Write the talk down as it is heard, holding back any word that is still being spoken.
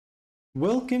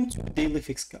Welcome to Daily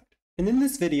Fix Guide. And in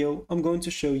this video, I'm going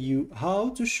to show you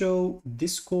how to show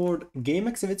Discord game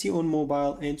activity on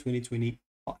mobile in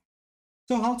 2025.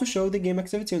 So how to show the game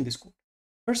activity on Discord.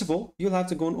 First of all, you'll have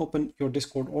to go and open your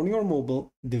Discord on your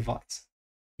mobile device.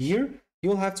 Here,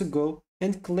 you'll have to go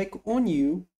and click on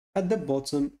you at the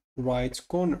bottom right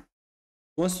corner.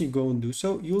 Once you go and do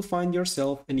so, you'll find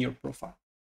yourself in your profile.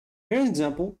 Here's an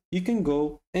example. You can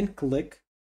go and click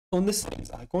on the settings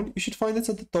icon. You should find it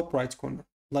at the top right corner,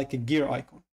 like a gear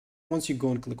icon. Once you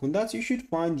go and click on that, you should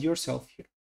find yourself here.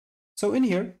 So in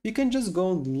here, you can just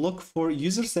go and look for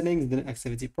user settings, then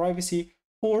activity privacy,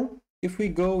 or if we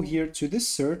go here to this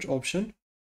search option,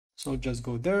 so just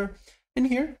go there, and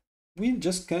here we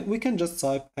can just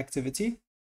type activity.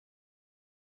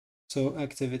 So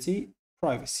activity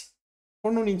privacy,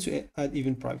 or no need to add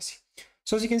even privacy.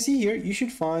 So as you can see here, you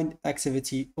should find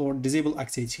activity or disable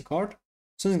activity card.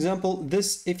 So an example,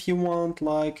 this, if you want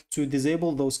like to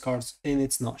disable those cards and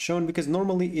it's not shown because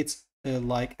normally it's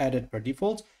like added per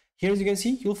default. Here, as you can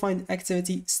see, you'll find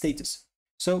activity status.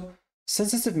 So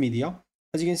sensitive media,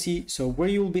 as you can see, so where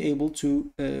you will be able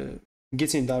to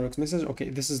get in direct message. Okay,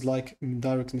 this is like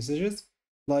direct messages.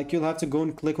 Like you'll have to go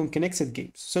and click on connected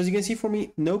games. So as you can see for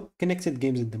me, no connected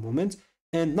games at the moment,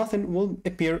 and nothing will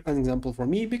appear as an example for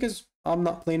me because I'm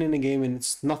not playing in a game and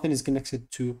nothing is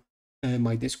connected to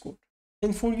my Discord.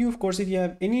 And for you, of course, if you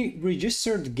have any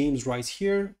registered games right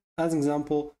here, as an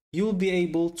example, you'll be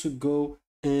able to go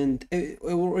and it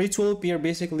will appear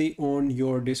basically on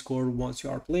your Discord once you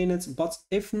are playing it. But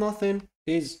if nothing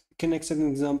is connected, an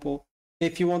example,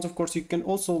 if you want, of course, you can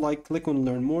also like click on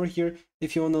learn more here.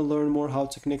 If you want to learn more how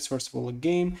to connect, first of all, a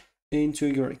game into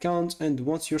your account. And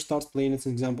once you start playing it,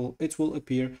 an example, it will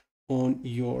appear on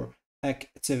your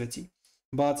activity.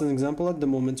 But an example at the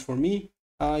moment for me,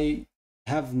 I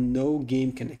have no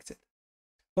game connected.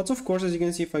 But of course, as you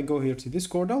can see, if I go here to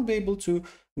Discord, I'll be able to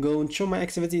go and show my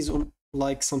activities on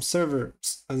like some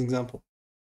servers as an example.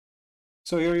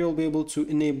 So here you'll be able to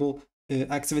enable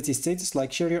activity status,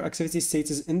 like share your activity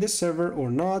status in this server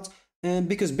or not. And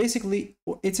because basically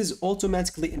it is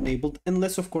automatically enabled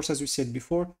unless, of course, as we said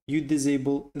before, you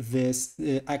disable this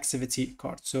activity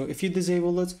card. So if you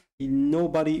disable it,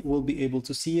 nobody will be able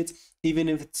to see it. Even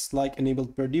if it's like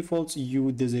enabled per default,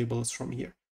 you disable it from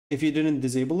here. If you didn't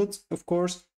disable it, of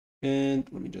course, and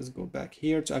let me just go back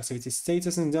here to activity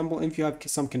status, an example, if you have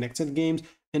some connected games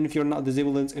and if you're not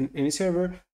disabled it in any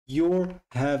server, you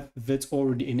have it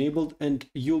already enabled and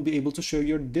you'll be able to show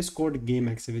your Discord game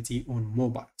activity on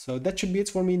mobile. So that should be it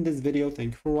for me in this video.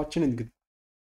 Thank you for watching and goodbye.